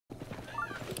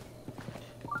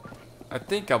I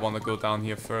think I want to go down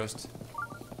here first.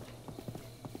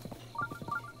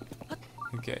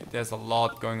 Okay, there's a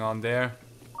lot going on there.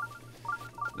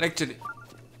 Actually,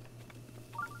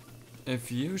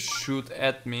 if you shoot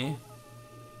at me...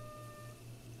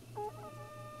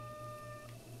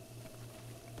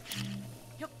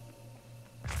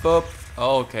 Boop.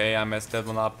 Okay, I messed that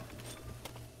one up.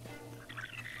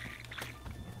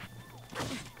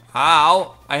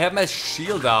 Ow! I have my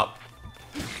shield up.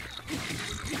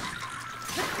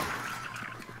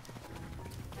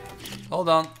 Hold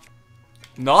on.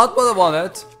 Not what I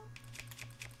wanted.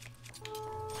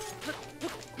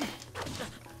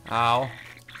 Ow.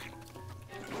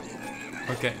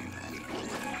 Okay.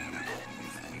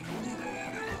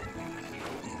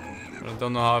 I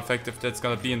don't know how effective that's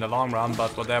gonna be in the long run,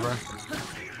 but whatever.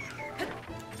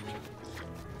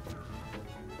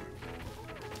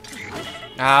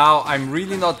 Ow, I'm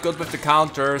really not good with the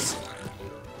counters.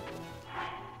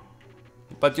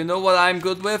 But you know what I'm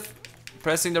good with?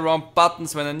 Pressing the wrong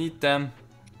buttons when I need them.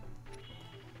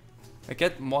 I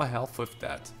get more health with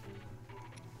that.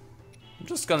 I'm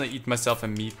just gonna eat myself a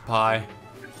meat pie.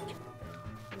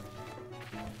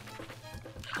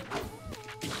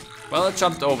 Well, I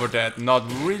jumped over that. Not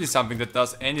really something that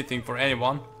does anything for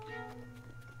anyone.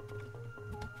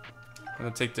 I'm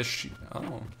gonna take the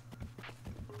oh.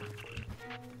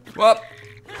 Whoop!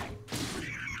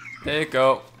 There you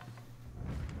go.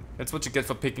 That's what you get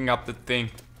for picking up the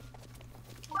thing.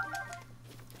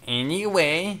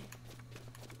 Anyway,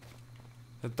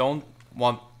 I don't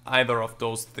want either of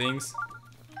those things.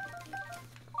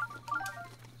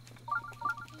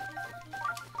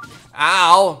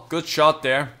 Ow! Good shot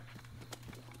there.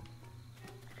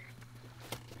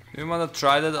 You wanna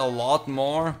try that a lot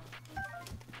more?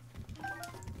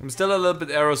 I'm still a little bit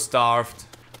arrow starved.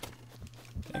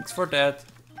 Thanks for that.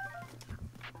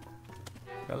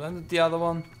 I landed the other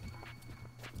one.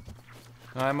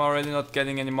 I'm already not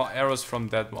getting any more arrows from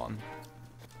that one.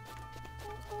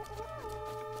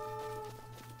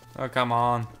 Oh, come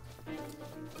on.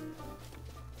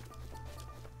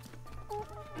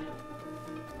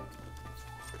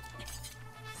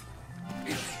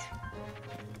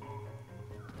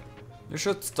 You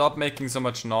should stop making so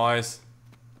much noise.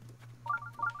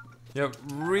 You're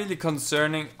really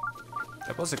concerning.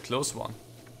 That was a close one.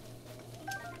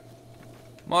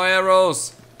 More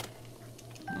arrows!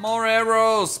 More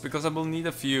arrows! Because I will need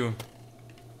a few.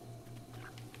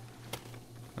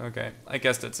 Okay, I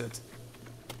guess that's it.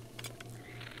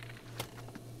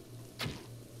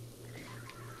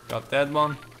 Got that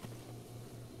one.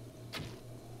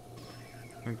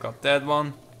 We got that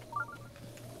one.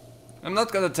 I'm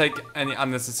not gonna take any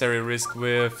unnecessary risk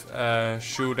with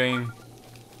shooting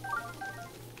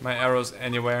my arrows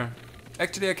anywhere.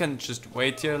 Actually, I can just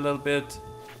wait here a little bit.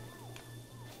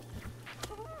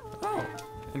 Oh,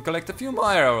 and collect a few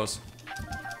more arrows.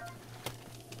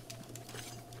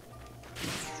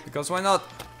 Because why not?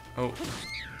 Oh.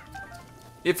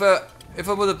 If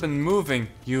I would have been moving,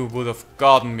 you would have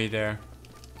gotten me there.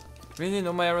 Really?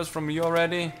 No more arrows from you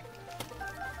already?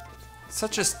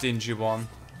 Such a stingy one.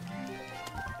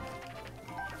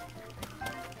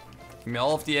 Give me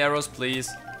all of the arrows,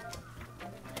 please.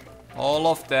 All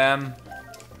of them.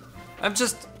 I'm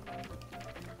just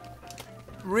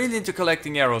really into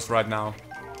collecting arrows right now.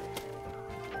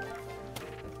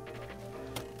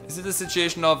 Is it a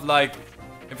situation of like,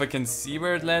 if I can see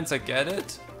where it lands, I get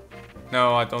it?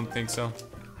 No, I don't think so.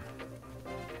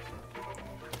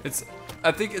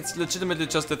 I think it's legitimately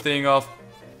just a thing of,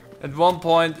 at one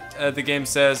point the game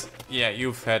says, yeah,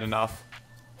 you've had enough.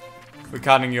 We're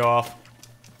cutting you off.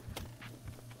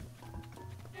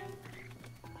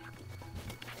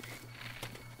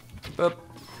 Boop.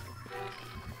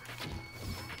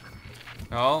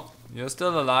 Oh, you're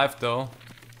still alive though.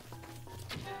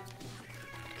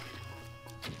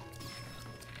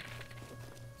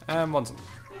 And once.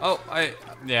 Oh,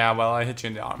 yeah, well, I hit you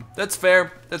in the arm. That's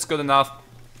fair. That's good enough.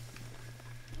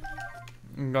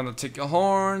 I'm gonna take your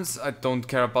horns. I don't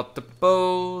care about the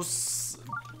bows.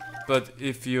 But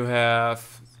if you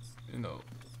have, you know,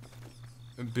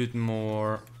 a bit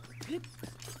more.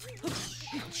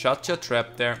 Shut your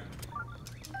trap there.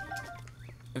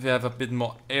 If you have a bit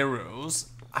more arrows,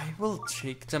 I will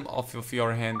take them off of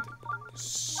your hand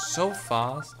so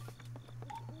fast.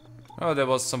 Oh, there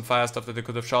was some fire stuff that I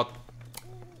could have shot.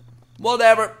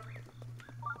 Whatever.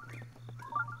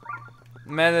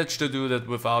 Managed to do that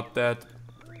without that.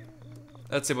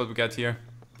 Let's see what we got here.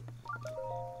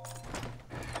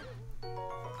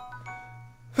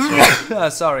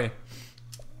 Sorry.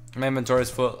 My inventory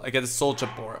is full. I get a soldier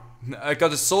boy. I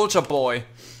got a soldier boy.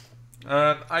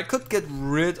 I could get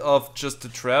rid of just the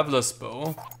traveler's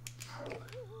bow.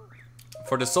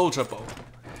 for the soldier bow.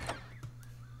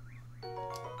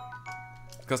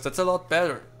 Because that's a lot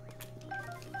better.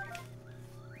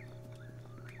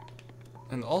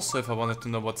 And also, if I wanted to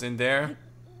know what's in there,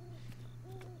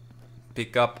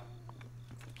 pick up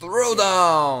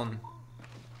Throwdown!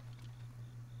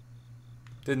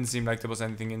 Didn't seem like there was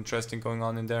anything interesting going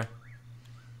on in there.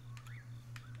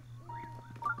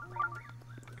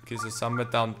 Okay, so somewhere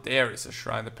down there is a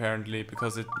shrine apparently,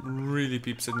 because it really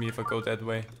beeps at me if I go that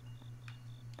way.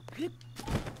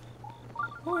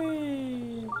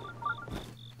 Whee!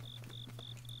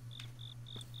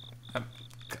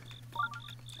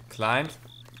 Climb?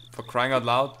 For crying out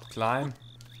loud, climb.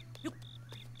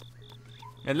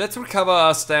 And let's recover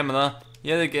our stamina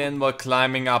yet again while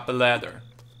climbing up a ladder.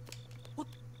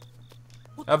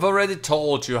 I've already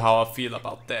told you how I feel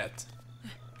about that.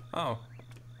 Oh.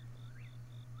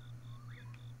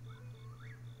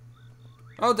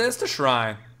 Oh, there's the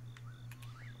shrine.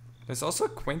 There's also a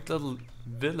quaint little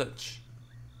village.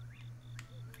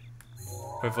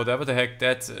 With whatever the heck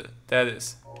that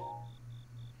is.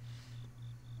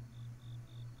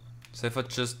 So if I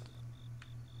just...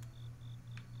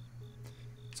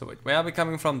 So wait, where are we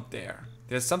coming from? There.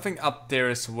 There's something up there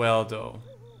as well though.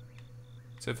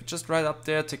 So if we just right up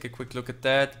there, take a quick look at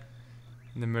that.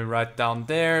 And then we right down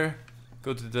there.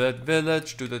 Go to that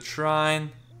village, do the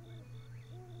shrine.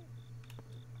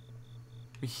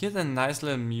 We hear the nice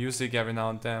little music every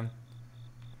now and then.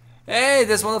 Hey,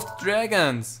 there's one of the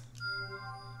dragons!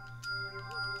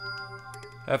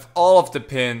 I have all of the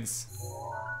pins.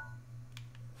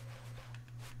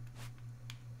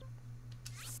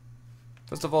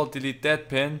 First of all, delete that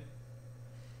pin.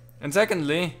 And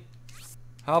secondly,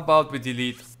 how about we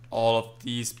delete all of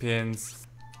these pins?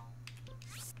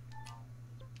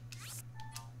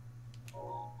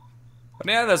 But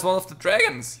yeah, there's one of the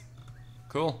dragons.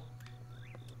 Cool.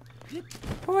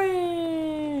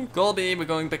 Whee! Golby, we're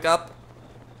going back up.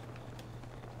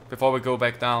 Before we go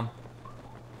back down.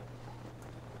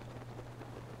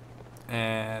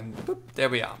 And boop, there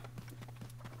we are.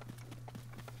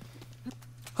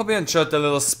 Hope you enjoyed the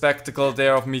little spectacle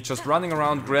there of me just running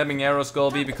around grabbing arrows,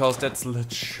 Golby, because that's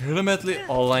legitimately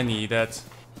all I needed.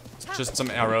 It's just some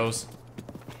arrows.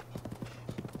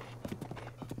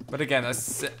 But again, I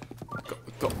said...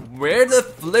 Where the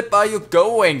flip are you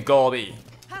going, Golby?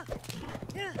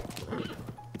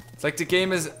 It's like the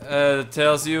game is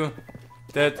tells you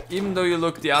that even though you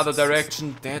look the other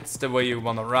direction, that's the way you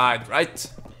wanna ride,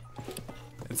 right?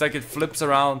 It's like it flips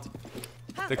around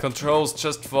the controls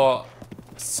just for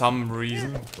some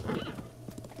reason.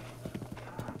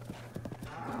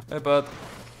 Hey, bud.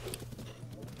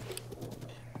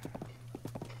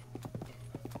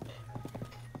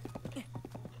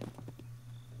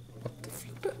 What the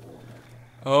flip?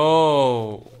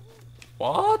 Oh.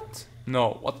 What?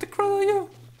 No, what the crap are you?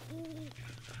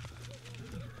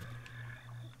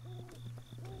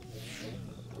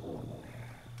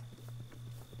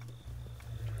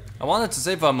 I wanted to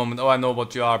say for a moment, oh I know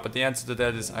what you are, but the answer to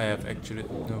that is I have actually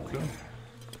no clue.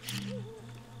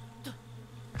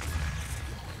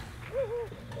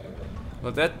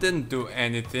 Well, that didn't do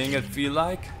anything, I feel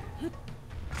like.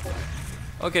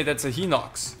 Okay, that's a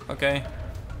Hinox. Okay.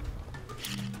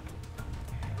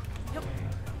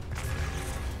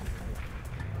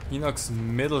 Hinox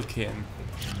middlekin.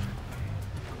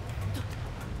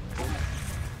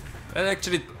 That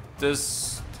actually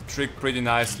does the trick pretty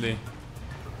nicely.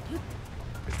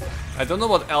 I don't know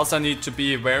what else I need to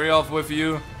be wary of with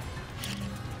you,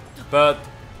 but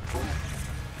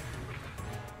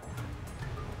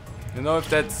you know, if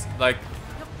that's like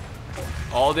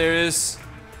all there is.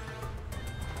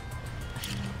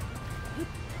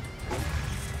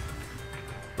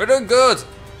 We're doing good.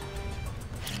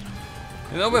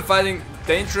 You know, we're fighting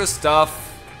dangerous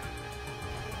stuff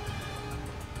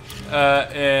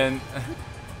in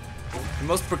the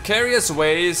most precarious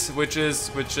ways, which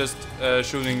is with just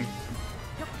shooting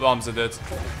bombs at it.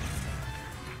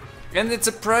 And it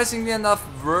surprisingly enough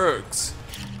works.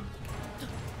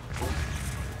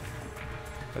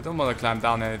 I don't want to climb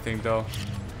down anything though.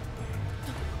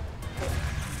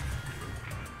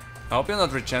 I hope you're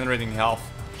not regenerating health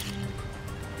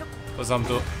for some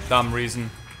dumb reason.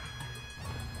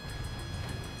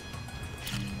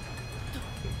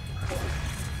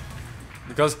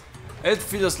 Because it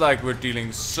feels like we're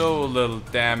dealing so little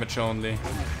damage only.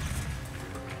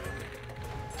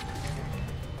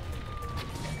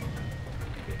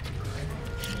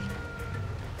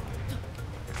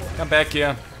 Come back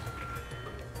here.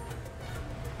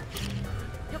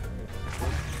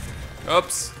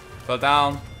 Oops, fell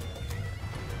down.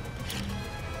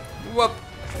 Whoop.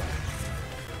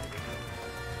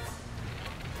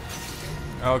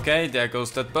 Okay, there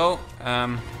goes that bow.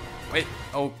 Wait,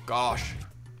 oh gosh.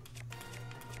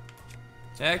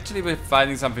 Actually, we're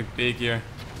fighting something big here.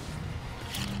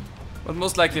 Would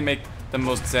most likely make the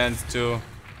most sense to...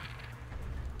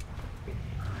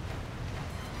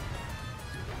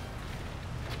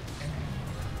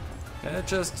 Can I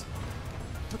just...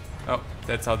 Oh,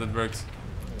 that's how that works.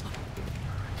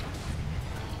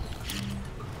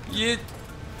 Yeet!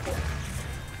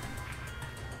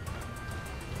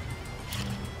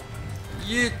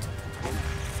 Yeet!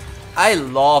 I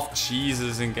love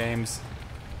cheeses in games.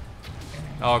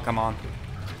 Oh, come on.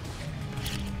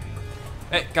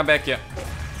 Hey, come back here.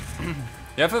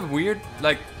 You have a weird,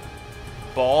 like,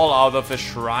 ball out of a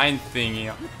shrine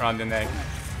thingy around the neck.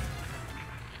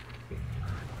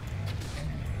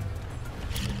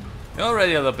 You're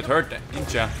already a little bit hurt,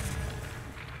 ain't ya?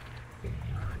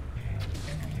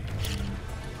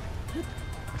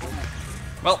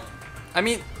 Well, I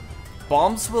mean,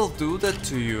 bombs will do that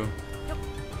to you.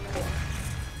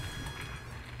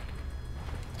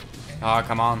 Ah,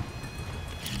 come on.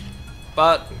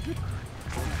 But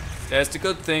there's the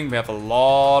good thing, we have a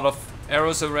lot of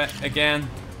arrows again.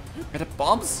 And the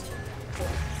bombs,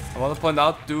 I want to point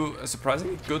out, do a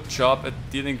surprisingly good job at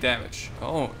dealing damage.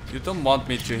 Oh, you don't want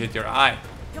me to hit your eye.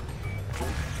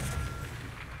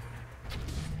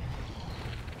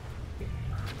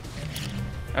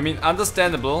 I mean,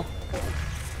 understandable.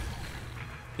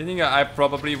 Hitting your eye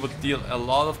probably would deal a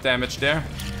lot of damage there.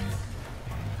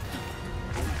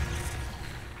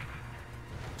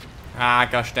 Ah,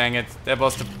 gosh dang it. That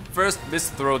was the first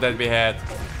missed throw that we had.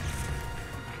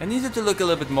 I needed to look a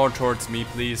little bit more towards me,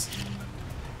 please.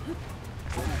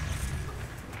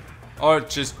 Or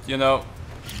just, you know...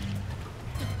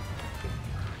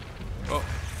 Oh,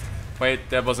 wait,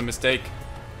 that was a mistake.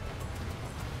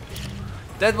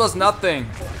 That was nothing.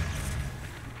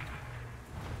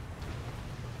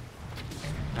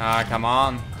 Ah, come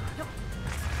on.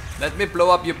 Let me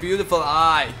blow up your beautiful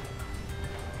eye.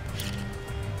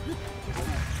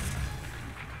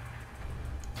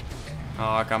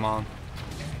 Oh, come on.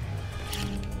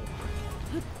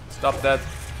 Stop that.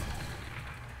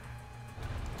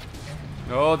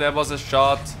 Oh, that was a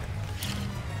shot.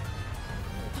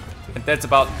 And that's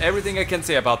about everything I can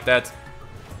say about that.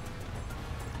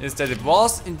 Is that it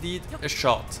was indeed a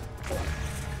shot.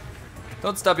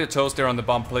 Don't stub your toes there on the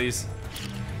bomb, please.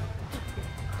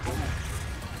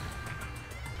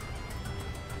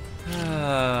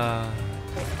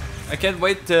 I can't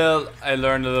wait till I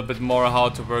learn a little bit more how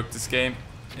to work this game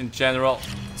in general,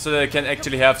 so that I can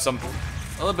actually have some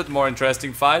a little bit more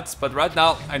interesting fights. But right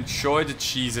now, I enjoy the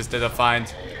cheeses that I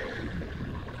find.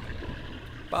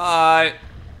 Bye!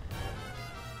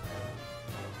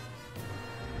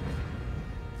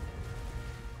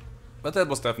 But that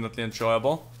was definitely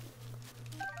enjoyable.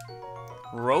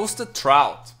 Roasted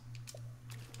trout.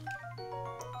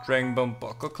 Dragonbone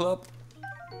Buckle Club.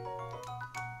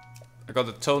 I got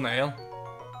a toenail.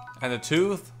 And a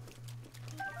tooth.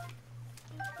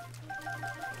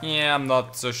 Yeah, I'm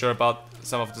not so sure about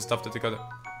some of the stuff that I got.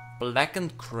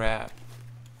 Blackened crab.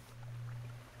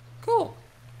 Cool.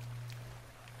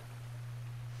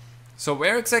 So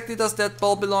where exactly does that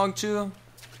ball belong to?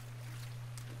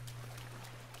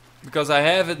 Because I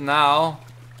have it now.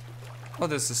 Oh,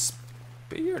 there's a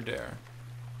spear there.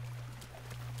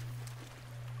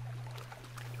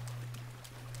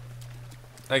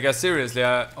 Like, seriously,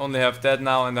 I only have that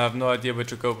now and I have no idea where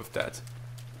to go with that.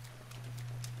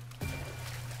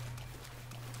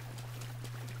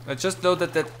 I just know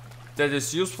that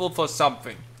is useful for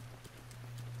something.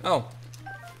 Oh.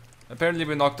 Apparently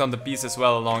we knocked down the bees as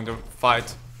well along the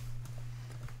fight.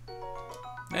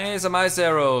 Hey, some ice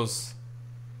arrows.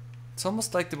 It's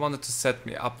almost like they wanted to set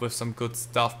me up with some good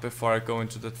stuff before I go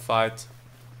into that fight.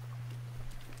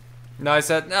 No, I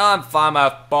said, no, I'm fine, I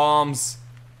have bombs.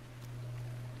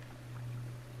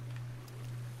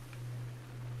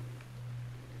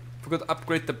 If we could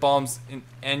upgrade the bombs in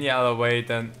any other way,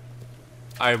 then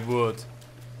I would.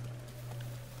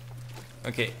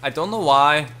 Okay, I don't know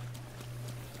why.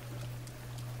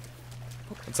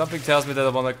 But something tells me that I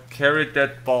want to carry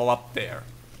that ball up there.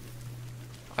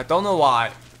 I don't know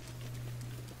why.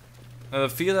 And I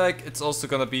feel like it's also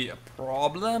gonna be a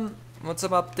problem once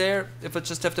I'm up there if I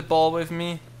just have the ball with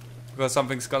me. Because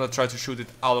something's gonna try to shoot it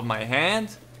out of my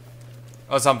hand.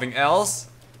 Or something else.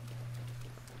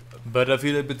 But I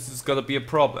feel like it's gonna be a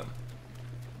problem.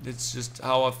 It's just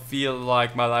how I feel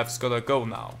like my life's gonna go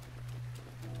now.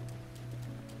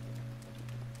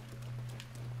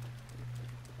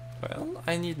 Well,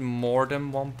 I need more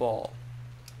than one ball.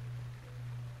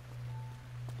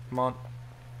 Come on.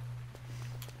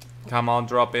 Come on,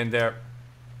 drop in there.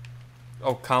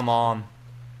 Oh, come on.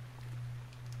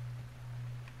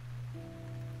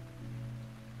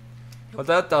 But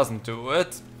that doesn't do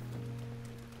it.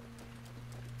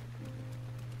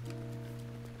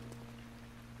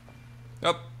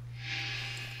 Yep.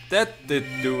 That did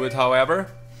do it,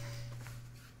 however.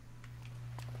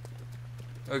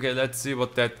 Okay, let's see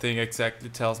what that thing exactly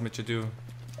tells me to do.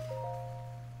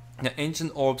 The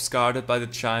ancient orbs guarded by the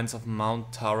giants of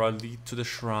Mount Tara lead to the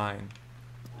shrine.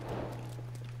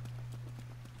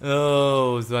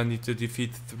 Oh, so I need to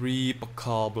defeat 3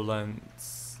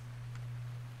 bokoblins.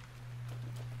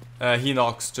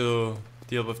 Hinox to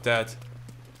deal with that.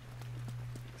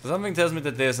 So something tells me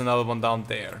that there's another one down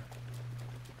there.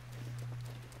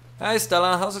 Hey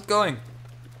Stella, how's it going?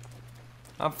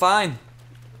 I'm fine.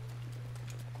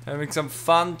 Having some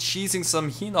fun cheesing some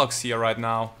Hinox here right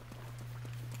now.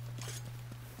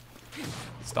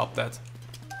 Stop that.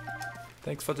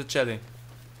 Thanks for the chatting.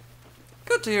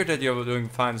 Good to hear that you're doing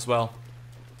fine as well.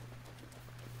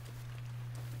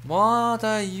 What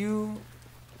are you?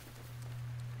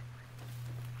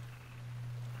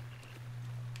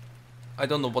 I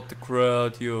don't know what the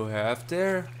crowd you have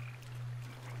there.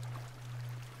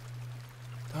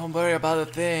 Don't worry about a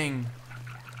thing.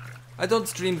 I don't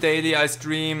stream daily, I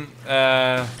stream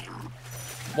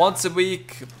once a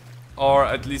week, or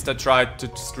at least I try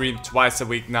to stream twice a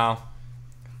week now.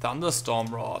 Thunderstorm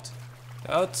Rod.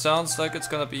 That sounds like it's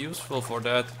gonna be useful for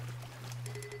that.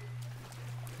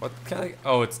 What can I...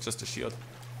 Oh, it's just a shield.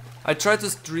 I try to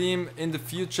stream in the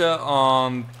future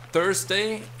on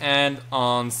Thursday and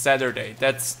on Saturday.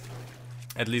 That's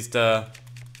at least the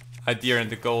idea and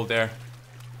the goal there.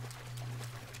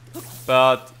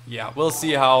 But yeah, we'll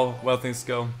see how well things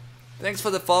go. Thanks for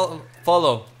the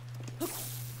follow.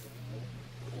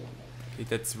 Okay,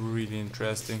 that's really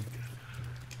interesting.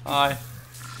 Hi.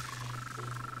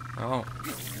 Oh.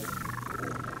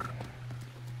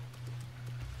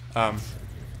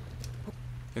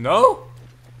 You know?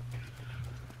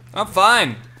 I'm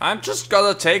fine. I'm just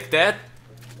gonna take that.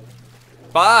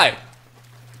 Bye.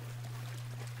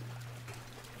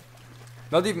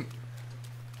 Not even...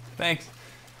 Thanks.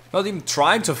 Not even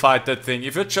trying to fight that thing.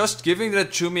 If you're just giving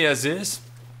that to me as is,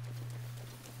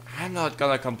 I'm not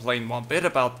gonna complain one bit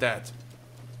about that.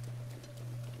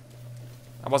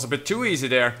 I was a bit too easy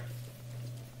there.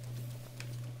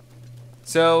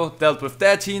 So, dealt with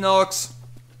that Hinox.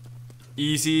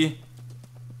 Easy.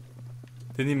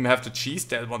 Didn't even have to cheese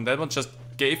that one. That one just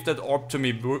gave that orb to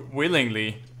me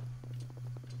willingly.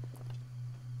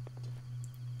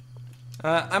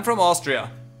 I'm from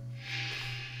Austria.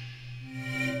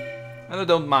 And I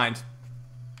don't mind.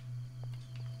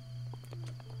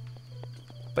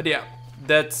 But yeah,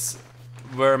 that's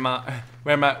where my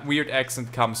weird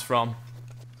accent comes from.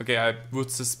 Okay, I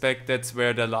would suspect that's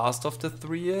where the last of the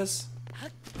 3 is.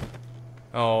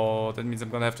 Oh, that means I'm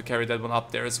gonna have to carry that one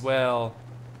up there as well.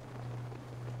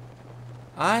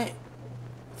 I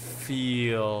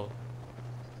feel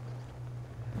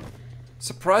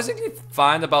surprisingly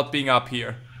fine about being up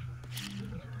here.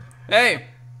 Hey!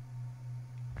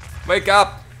 Wake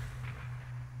up!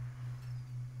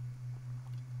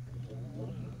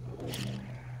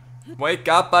 Wake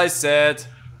up, I said.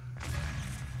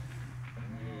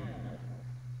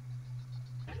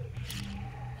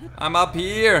 I'm up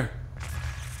here.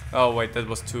 Oh wait, that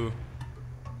was 2.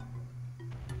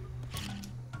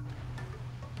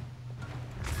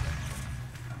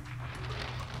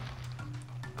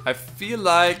 I feel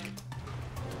like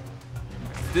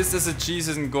this SSG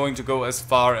isn't going to go as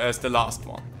far as the last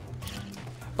one.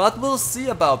 But we'll see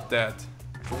about that.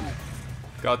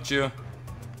 Got you.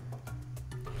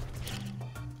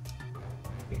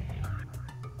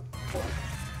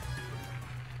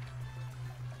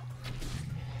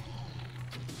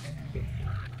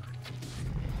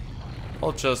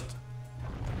 I'll just...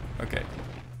 Okay.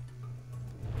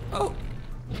 Oh!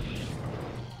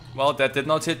 Well, that did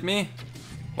not hit me.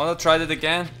 Wanna try that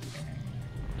again?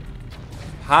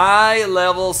 High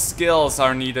level skills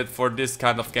are needed for this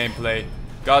kind of gameplay.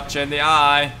 Gotcha in the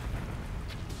eye.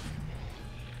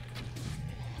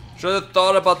 Should have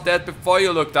thought about that before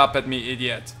you looked up at me,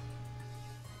 idiot.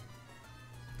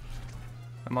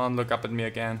 Come on, look up at me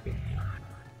again.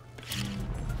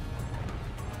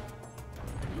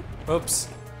 Oops.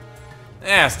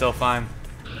 Yeah, still fine.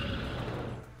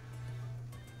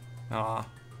 Aw.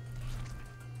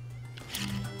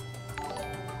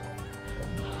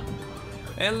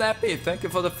 Hey Lappy, thank you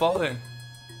for the follow.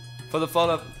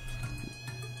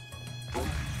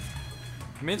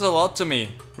 It means a lot to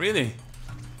me, really.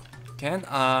 Can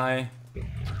I?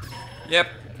 Yep,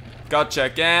 gotcha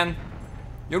again.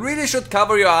 You really should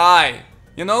cover your eye.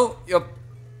 You know,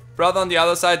 brother on the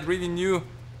other side really knew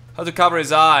how to cover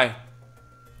his eye.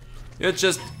 You're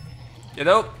just, you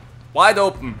know, wide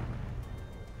open.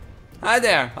 Hi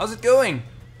there, how's it going?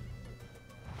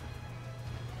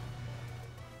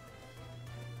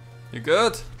 You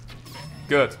good?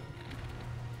 Good.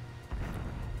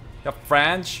 You're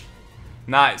French?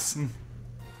 Nice.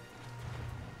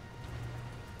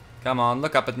 Come on,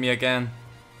 look up at me again.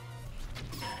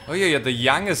 Oh yeah, you're the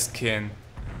youngest kin.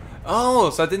 Oh,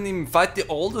 so I didn't even fight the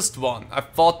oldest one. I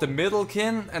fought the middle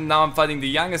kin and now I'm fighting the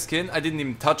youngest kin. I didn't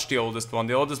even touch the oldest one.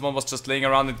 The oldest one was just laying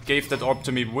around and gave that orb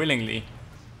to me willingly.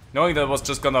 Knowing that I was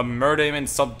just gonna murder him in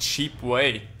some cheap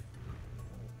way.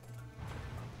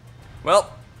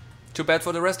 Well, too bad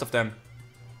for the rest of them.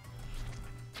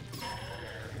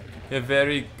 Yeah,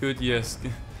 very good, yes.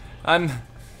 I'm...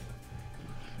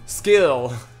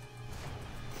 Skill.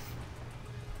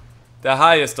 The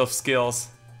highest of skills.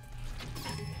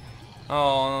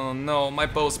 Oh no, my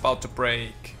bow's about to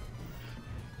break.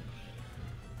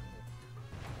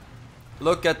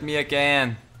 Look at me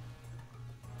again.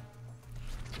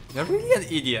 You're really an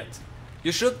idiot.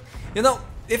 You should, you know,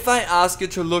 if I ask you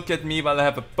to look at me while I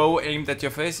have a bow aimed at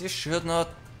your face, you should not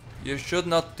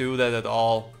do that at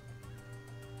all.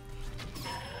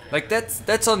 Like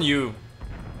that's on you.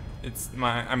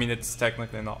 I mean it's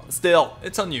technically not. Still,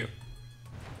 it's on you.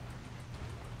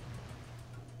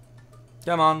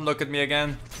 Come on, look at me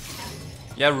again.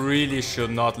 You really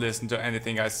should not listen to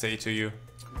anything I say to you.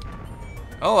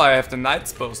 Oh, I have the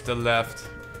knight's bow still left.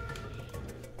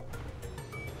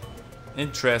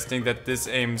 Interesting that this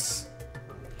aims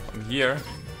from here.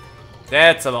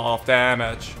 That's a lot of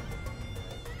damage.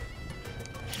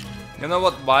 You know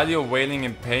what, while you're wailing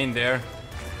in pain there,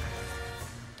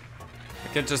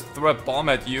 I can just throw a bomb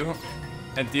at you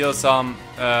and deal some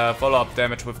follow-up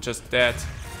damage with just that.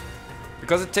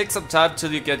 Because it takes some time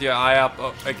till you get your eye up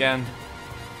again.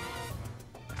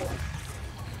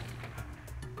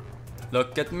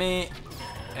 Look at me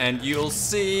and you'll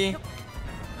see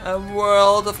a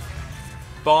world of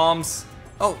bombs.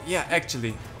 Oh yeah,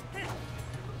 actually.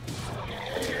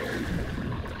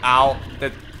 Ow,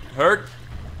 that hurt.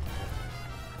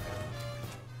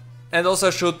 And also I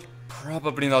should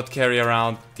probably not carry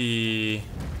around the...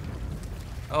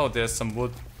 Oh, there's some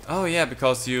wood. Oh yeah,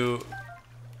 because you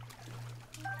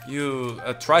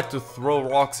tried to throw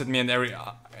rocks at me and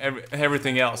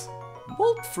everything else.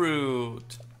 Wolf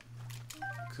fruit.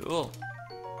 Cool.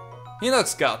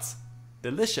 Hinox guts.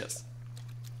 Delicious.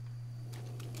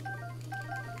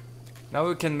 Now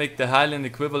we can make the Highland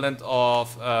equivalent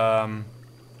of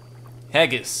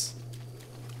haggis.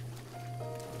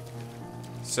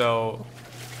 So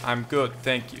I'm good,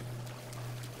 thank you.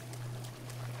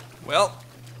 Well,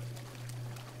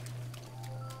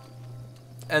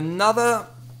 another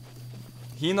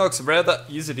Hinox rather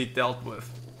easily dealt with.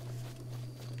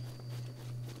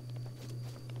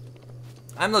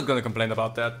 I'm not gonna complain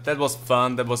about that. That was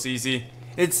fun, that was easy.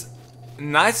 It's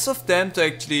nice of them to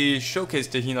actually showcase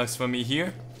the Hinox for me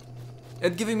here.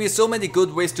 And giving me so many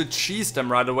good ways to cheese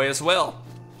them right away as well.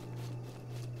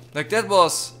 Like that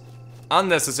was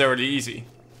unnecessarily easy.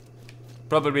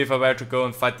 Probably if I were to go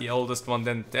and fight the oldest one,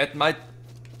 then that might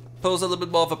pose a little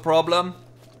bit more of a problem.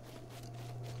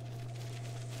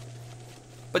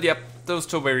 But yep, those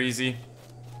two were easy.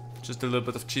 Just a little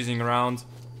bit of cheesing around.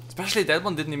 Especially that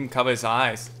one didn't even cover his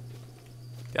eyes.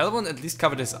 The other one at least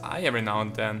covered his eye every now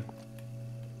and then.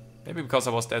 Maybe because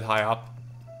I was that high up.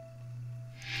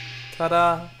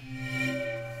 Ta-da!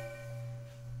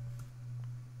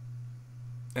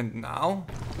 And now?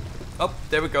 Oh,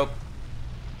 there we go.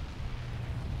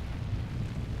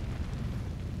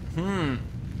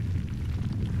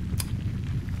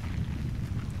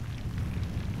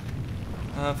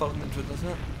 Follow me into it, doesn't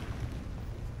it?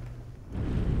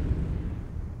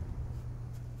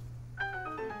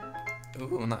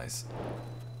 Ooh, nice.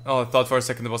 Oh, I thought for a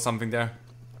second there was something there.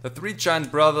 The 3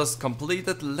 giant brothers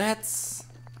completed. Let's...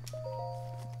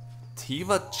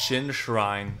 Tiva Chin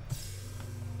Shrine.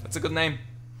 That's a good name.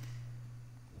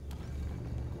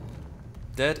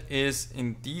 That is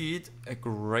indeed a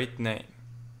great name.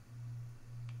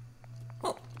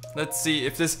 Well, let's see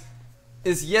if this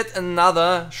is yet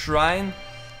another shrine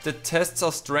that tests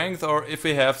our strength, or if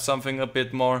we have something a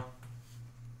bit more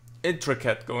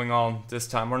intricate going on this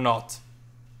time or not.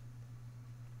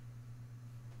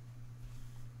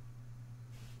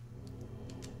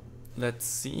 Let's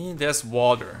see, there's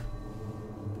water.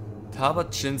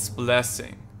 Tabachin's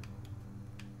blessing.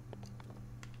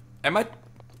 Am I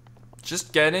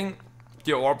just getting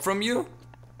the orb from you?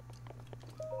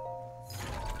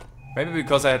 Maybe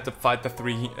because I had to fight the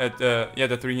 3,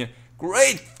 the 3 here.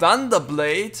 Great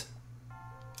Thunderblade!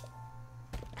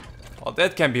 Well,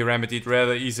 that can be remedied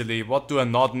rather easily. What do I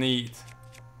not need?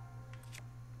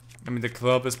 I mean, the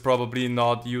club is probably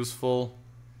not useful.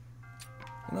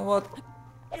 You know what?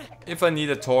 If I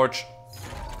need a torch,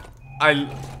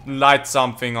 I light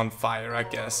something on fire, I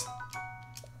guess.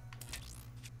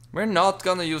 We're not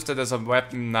gonna use that as a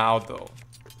weapon now, though.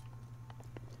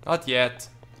 Not yet.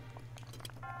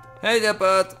 Hey there,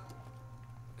 bud!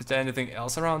 Is there anything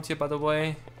else around here, by the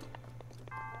way?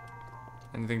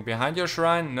 Anything behind your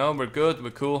shrine? No, we're good,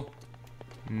 we're cool.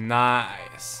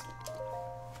 Nice.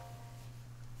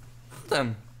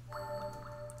 Then.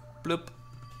 Bloop.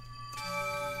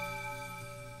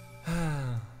 You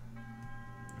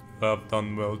have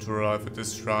done well to arrive at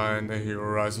this shrine. The hero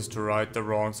rises to right the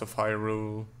wrongs of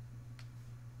Hyrule.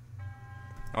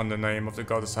 On the name of the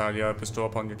goddess Hylia, I bestow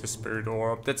upon you the spirit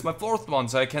orb. That's my 4th one,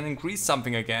 so I can increase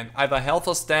something again. Either health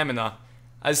or stamina.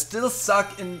 I still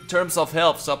suck in terms of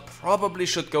health, so I probably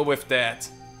should go with that.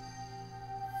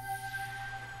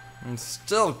 I'm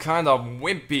still kind of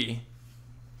wimpy.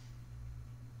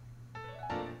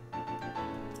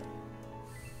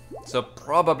 So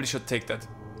probably should take that.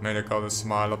 May the goddess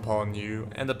smile upon you.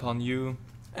 And upon you.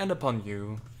 And upon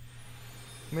you.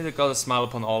 May the goddess smile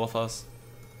upon all of us.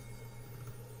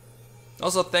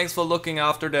 Also, thanks for looking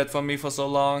after that for me for so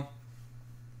long.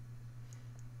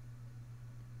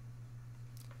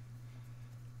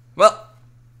 Well,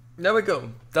 there we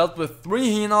go. Dealt with 3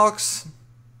 Hinox.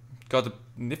 Got a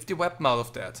nifty weapon out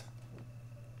of that.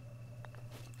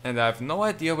 And I have no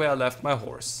idea where I left my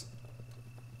horse.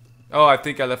 Oh, I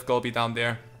think I left Golby down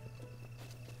there.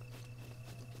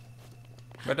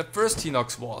 Where the first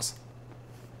Hinox was.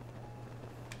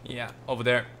 Yeah, over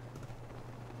there.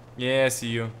 Yeah, I see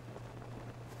you.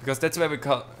 Because that's where we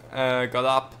got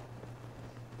up.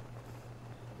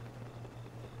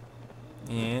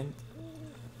 And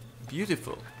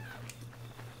beautiful.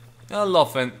 I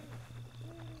love when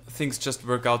things just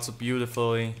work out so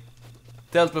beautifully.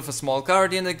 Dealt with a small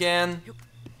guardian again.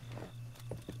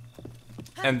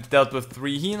 And dealt with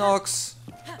 3 Hinox.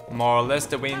 More or less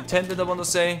the way intended, I want to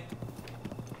say.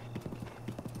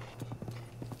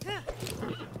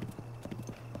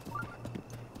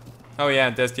 Oh yeah,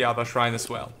 and there's the other shrine as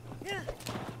well.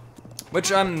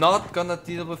 Which I'm not gonna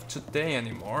deal with today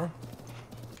anymore.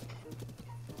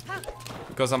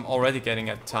 Because I'm already getting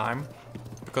at time.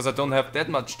 Because I don't have that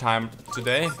much time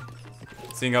today.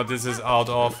 Seeing how this is out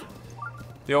of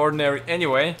the ordinary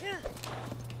anyway.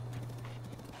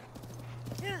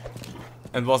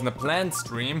 And wasn't a planned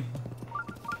stream.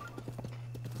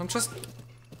 I'm just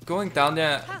going down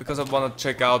there because I want to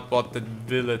check out what the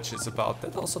village is about.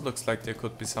 That also looks like there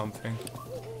could be something.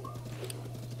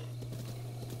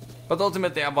 But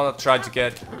ultimately I want to try to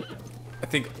get, I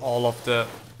think, all of the...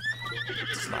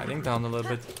 Sliding down a little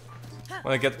bit. I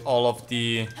want to get all of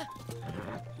the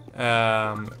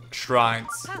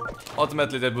shrines.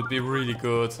 Ultimately that would be really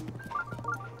good.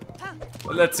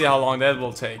 But let's see how long that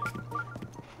will take.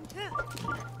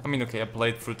 I mean, okay, I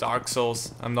played through Dark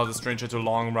Souls. I'm not a stranger to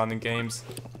long-running games.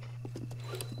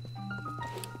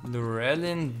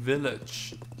 Lurelin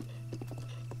Village.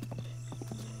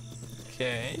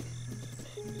 Okay.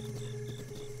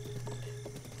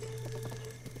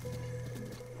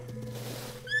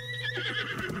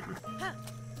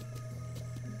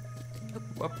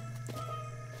 Whoop.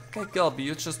 Okay, Golby,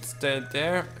 you just stay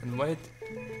there and wait.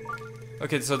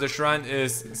 Okay, so the shrine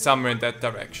is somewhere in that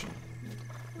direction.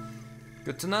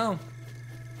 Good to know.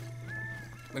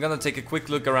 I'm gonna take a quick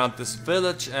look around this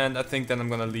village and I think then I'm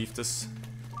gonna leave this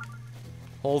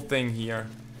whole thing here.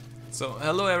 So,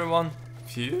 hello everyone.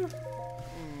 Phew.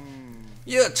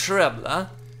 You're a traveler.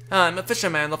 I'm a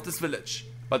fisherman of this village,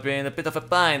 but we're in a bit of a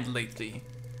bind lately.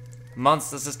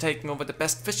 Monsters has taken over the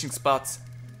best fishing spots.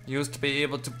 You used to be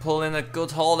able to pull in a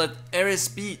good haul at Eris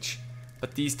Beach,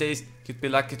 but these days you'd be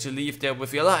lucky to leave there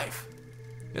with your life.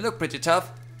 You look pretty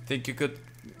tough. Think you could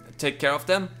take care of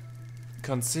them?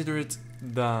 Consider it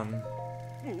done.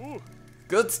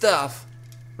 Good stuff.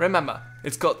 Remember,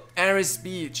 it's called Eris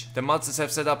Beach. The monsters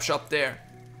have set up shop there.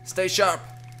 Stay sharp.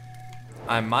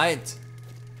 I might.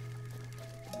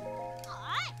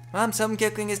 Mom, some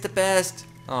cooking is the best.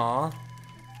 Aww.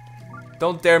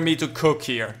 Don't dare me to cook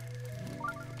here.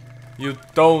 You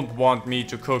don't want me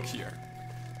to cook here.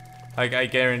 Like, I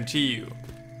guarantee you.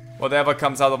 Whatever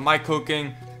comes out of my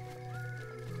cooking,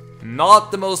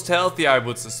 not the most healthy, I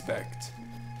would suspect.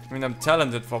 I mean, I'm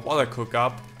talented for what I cook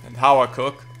up and how I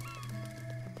cook.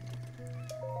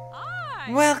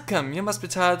 Hi. Welcome. You must be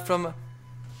tired from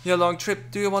your long trip.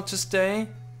 Do you want to stay?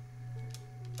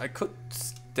 I could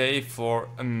stay for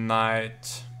a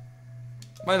night.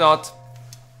 Why not?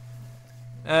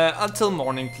 Until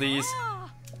morning, please.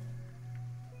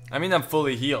 I mean, I'm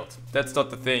fully healed. That's not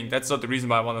the thing. That's not the reason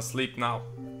why I want to sleep now.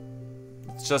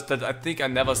 It's just that I think I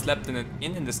never slept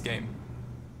in this game.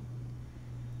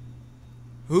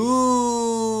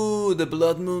 Ooh, the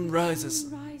blood moon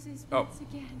rises. Oh.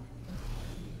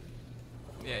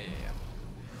 Yeah.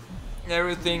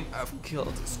 Everything I've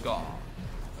killed is gone.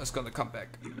 It's gonna come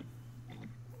back.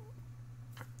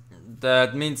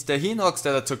 That means the Hinox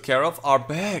that I took care of are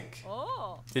back.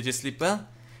 Oh. Did you sleep well?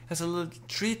 As a little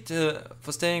treat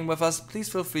for staying with us, please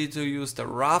feel free to use the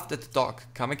raft at the dock.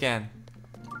 Come again.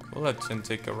 Cool, I can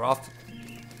take a raft.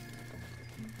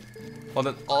 What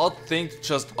an odd thing to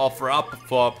just offer up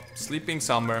for sleeping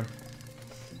somewhere.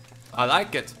 I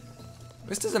like it.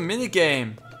 Is this a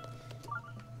minigame?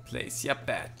 Place your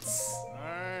bets.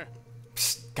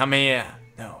 Psst, come here.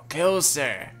 No,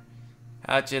 closer.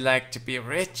 How'd you like to be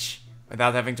rich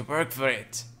without having to work for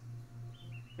it?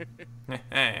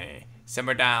 Hey,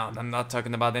 simmer down. I'm not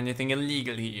talking about anything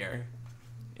illegal here.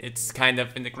 It's kind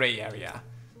of in the gray area.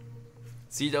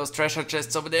 See those treasure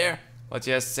chests over there? What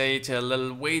do you say to a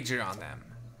little wager on them?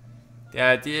 The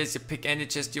idea is you pick any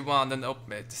chest you want and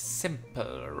open it.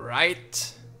 Simple,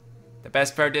 right? The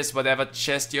best part is whatever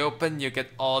chest you open, you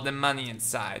get all the money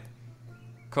inside.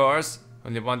 Of course,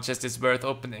 only one chest is worth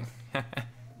opening.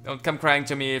 Don't come crying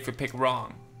to me if you pick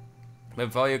wrong.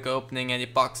 Before you go opening any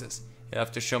boxes, you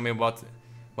have to show me what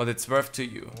it's worth to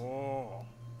you.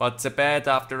 What's a bet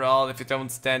after all if you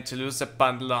don't stand to lose a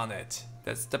bundle on it?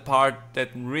 That's the part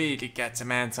that really gets a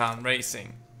man's on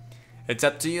racing. It's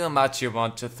up to you how much you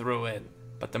want to throw in,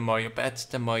 but the more you bet,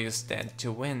 the more you stand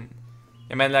to win.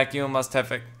 A man like you must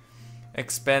have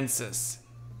expenses.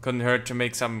 Couldn't hurt to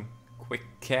make some quick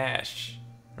cash.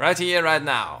 Right here, right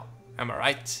now. Am I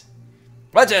right?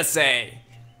 What'd you say?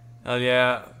 Oh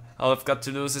yeah, all I've got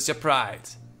to lose is your pride.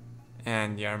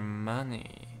 And your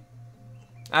money.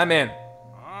 I'm in.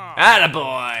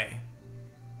 Attaboy!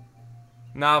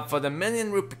 Now for the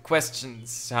million rupee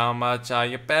questions. How much are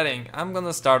you betting? I'm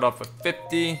gonna start off with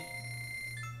 50.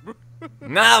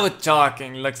 Now we're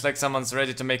talking. Looks like someone's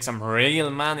ready to make some real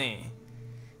money.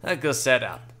 A good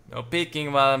setup. No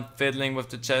peeking while I'm fiddling with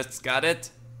the chests, got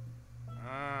it?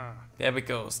 There we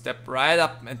go. Step right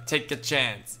up and take a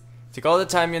chance. Take all the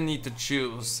time you need to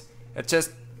choose. A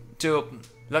chest to open.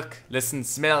 Look, listen,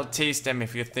 smell, taste them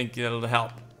if you think it'll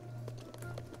help.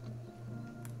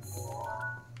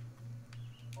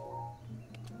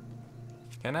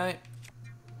 Can I?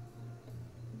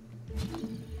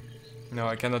 No,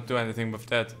 I cannot do anything with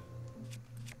that.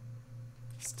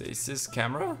 Stasis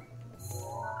camera?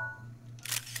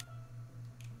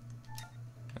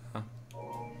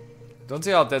 Don't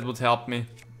see how that would help me.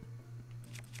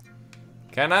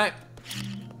 Can I?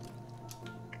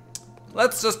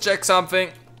 Let's just check something.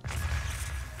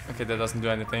 Okay, that doesn't do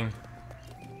anything.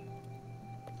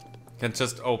 Can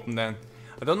just open then.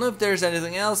 I don't know if there's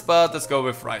anything else, but let's go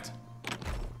with right.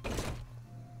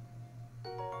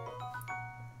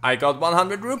 I got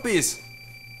 100 rupees.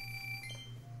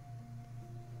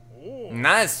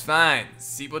 Nice find.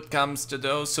 See what comes to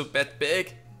those who bet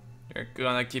big? You're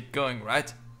gonna keep going,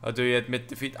 right? Or do you admit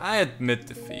defeat? I admit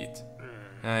defeat.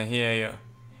 I hear you.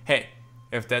 Hey,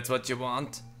 if that's what you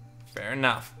want, fair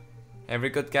enough. Every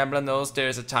good gambler knows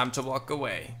there's a time to walk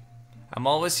away. I'm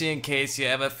always here in case you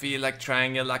ever feel like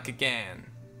trying your luck again.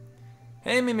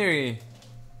 Hey Mimiri.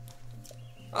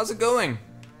 How's it going?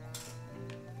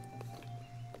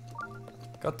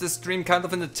 Got this stream kind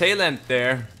of in the tail end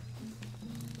there.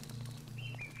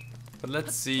 But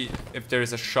let's see if there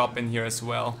is a shop in here as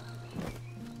well.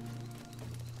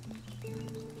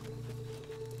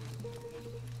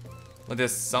 Well,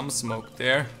 there's some smoke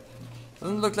there.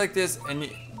 Doesn't look like there's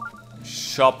any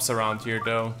shops around here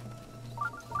though.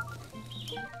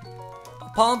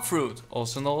 Palm fruit,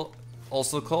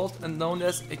 also called and known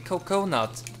as a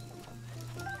coconut.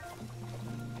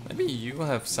 Maybe you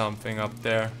have something up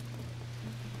there.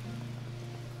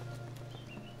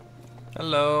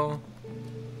 Hello.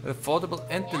 Affordable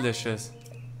and delicious.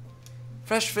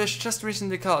 Fresh fish just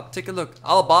recently caught. Take a look.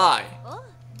 I'll buy.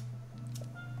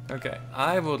 Okay,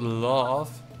 I would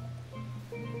love.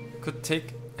 Could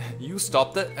take. You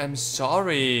stopped it? I'm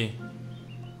sorry.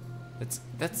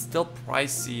 That's still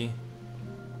pricey.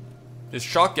 The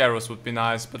shock arrows would be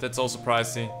nice, but that's also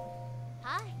pricey.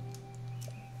 Hi.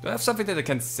 Do I have something that I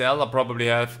can sell? I probably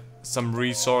have some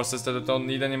resources that I don't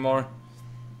need anymore.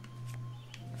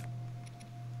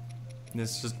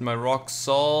 This is just my rock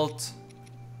salt.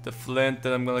 The flint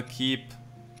that I'm gonna keep.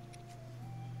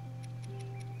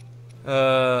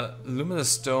 Luminous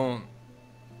stone.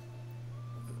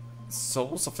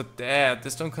 Souls of the dead.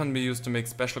 This stone can be used to make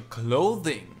special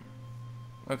clothing.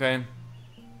 Okay.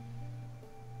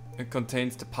 It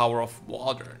contains the power of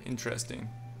water. Interesting.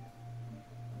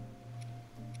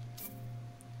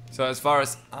 So as far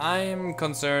as I'm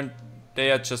concerned, they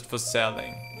are just for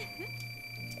selling.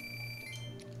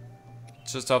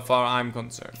 Just how far I'm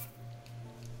concerned.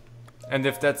 And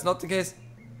if that's not the case,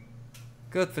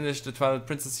 good, finished the Twilight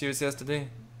Princess series yesterday.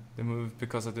 The movie,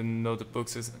 because I didn't know the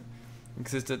books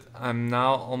existed. I'm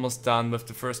now almost done with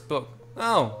the first book.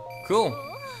 Oh, cool.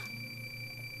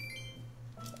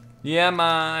 Yeah,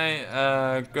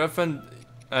 my girlfriend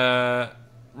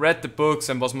read the books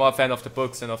and was more a fan of the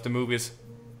books than of the movies.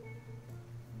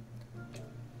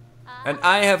 And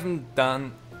I haven't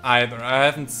done either. I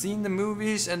haven't seen the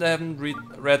movies and I haven't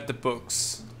read the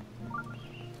books.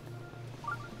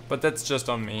 But that's just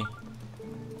on me.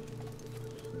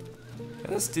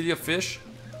 Can I steal your fish?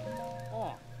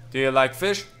 Do you like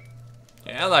fish?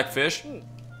 Yeah, I like fish.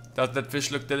 Does that fish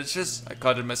look delicious? I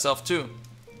caught it myself too.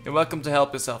 You're welcome to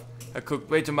help yourself. I cooked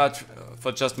way too much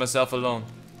for just myself alone.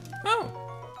 Oh!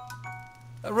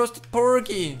 A roasted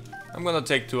porgy! I'm gonna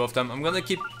take 2 of them. I'm gonna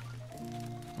keep...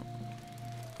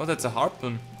 Oh, that's a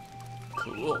harpoon.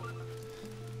 Cool.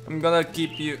 I'm gonna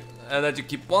keep you... let you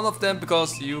keep 1 of them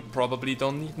because you probably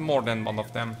don't need more than 1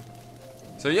 of them.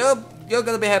 So you're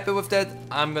gonna be happy with that.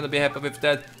 I'm gonna be happy with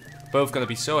that. Both gonna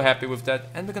be so happy with that.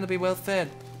 And we're gonna be well fed.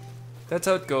 That's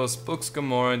how it goes. Books go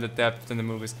more in the depth than the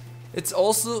movies. It's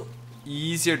also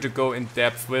easier to go in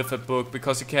depth with a book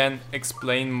because you can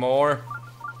explain more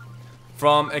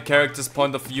from a character's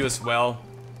point of view as well.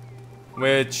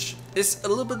 Which is a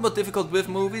little bit more difficult with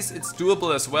movies. It's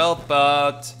doable as well,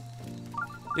 but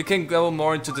you can go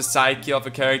more into the psyche of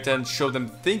a character and show them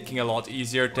thinking a lot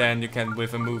easier than you can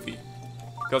with a movie.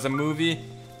 Because a movie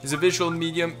is a visual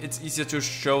medium, it's easier to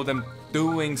show them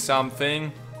doing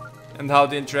something and how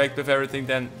they interact with everything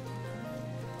than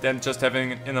just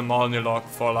having in a monologue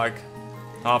for like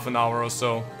half an hour or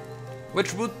so.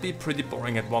 Which would be pretty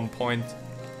boring at one point.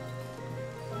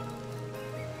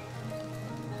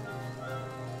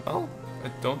 Well, I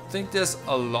don't think there's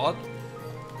a lot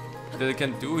that I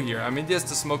can do here. I mean, there's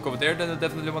the smoke over there that I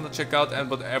definitely want to check out, and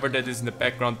whatever that is in the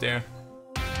background there.